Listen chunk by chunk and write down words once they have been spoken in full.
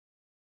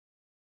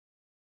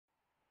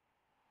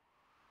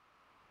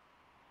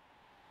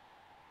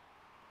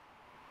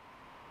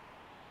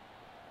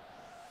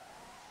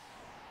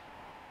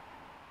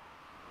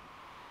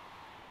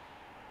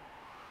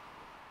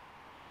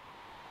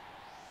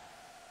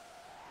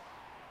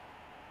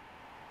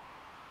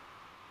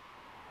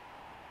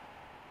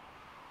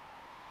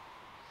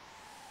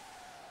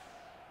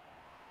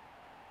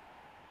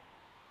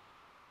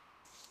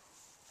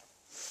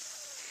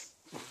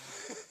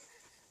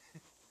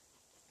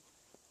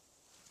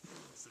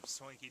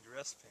some swanky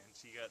dress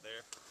pants you got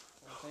there.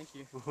 Oh, thank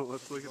you. Well,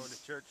 let's look Going at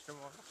to church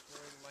tomorrow.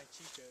 Wearing my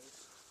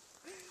Chicos.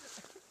 Hey,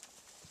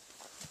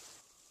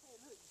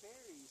 look,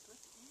 berries.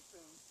 Let's eat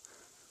them.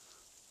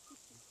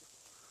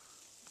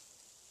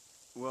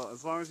 Well,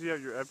 as long as you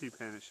have your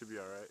EpiPen, it should be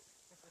alright.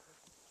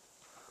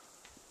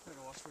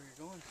 Better watch where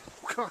you're going.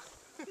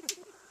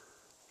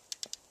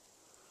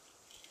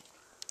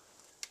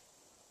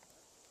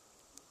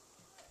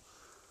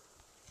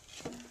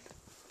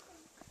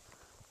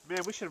 Man,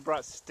 we should have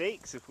brought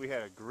steaks if we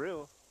had a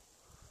grill.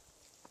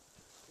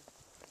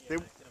 Yeah, I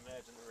can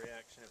imagine the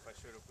reaction if I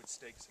showed up with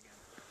steaks again.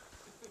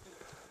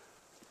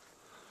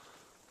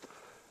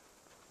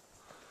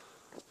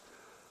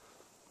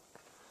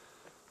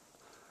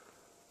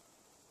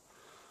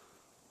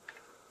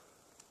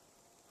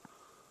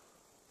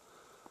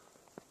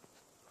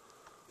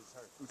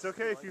 It's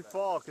okay if you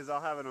fall, because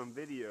I'll have it on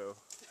video.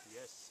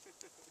 Yes.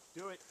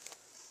 Do it.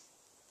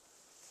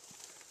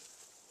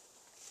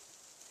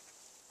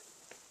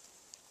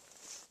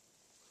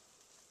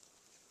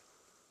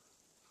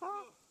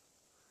 Huh.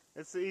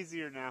 It's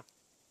easier now.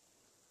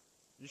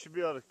 You should be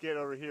able to get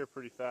over here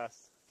pretty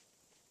fast.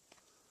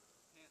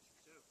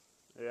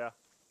 Yeah.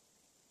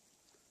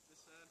 This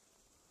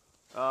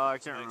side? I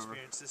can't My remember.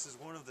 experience, this is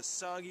one of the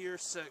soggier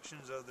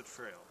sections of the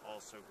trail.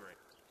 Also great.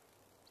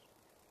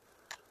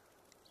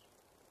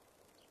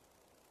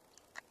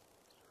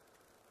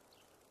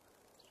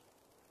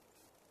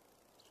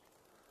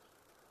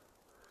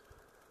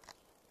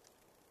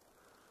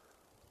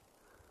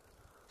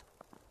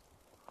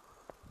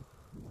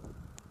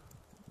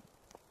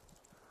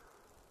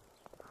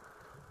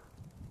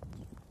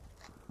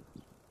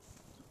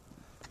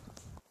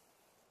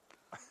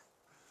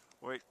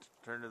 Wait,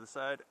 turn to the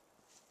side.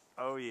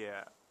 Oh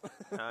yeah,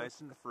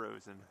 nice and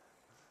frozen.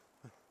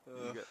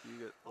 You got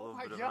a little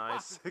bit of an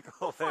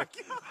icicle there.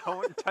 I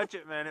wouldn't touch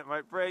it, man. It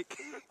might break.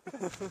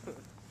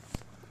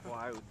 Well,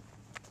 I would.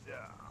 Yeah.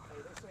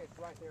 Hey, they say it's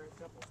right there at a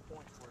couple of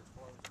points where it's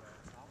closed.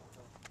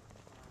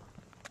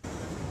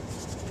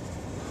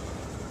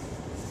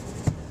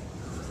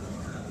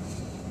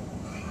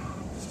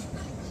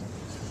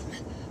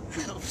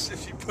 Helps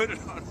if you put it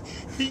on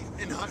heat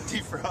and not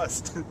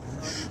defrost. The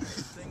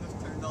thing was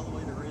turned all the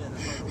way to red. I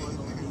thought it was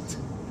on heat.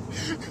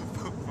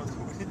 Put on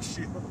the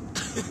windshield.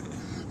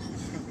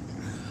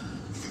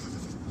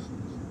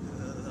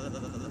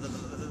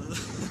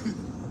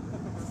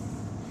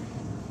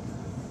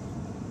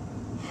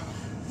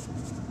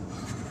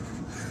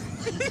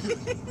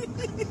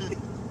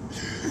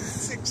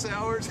 6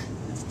 hours,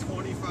 it's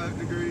 25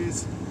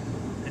 degrees,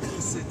 and he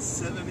said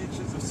 7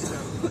 inches of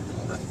snow.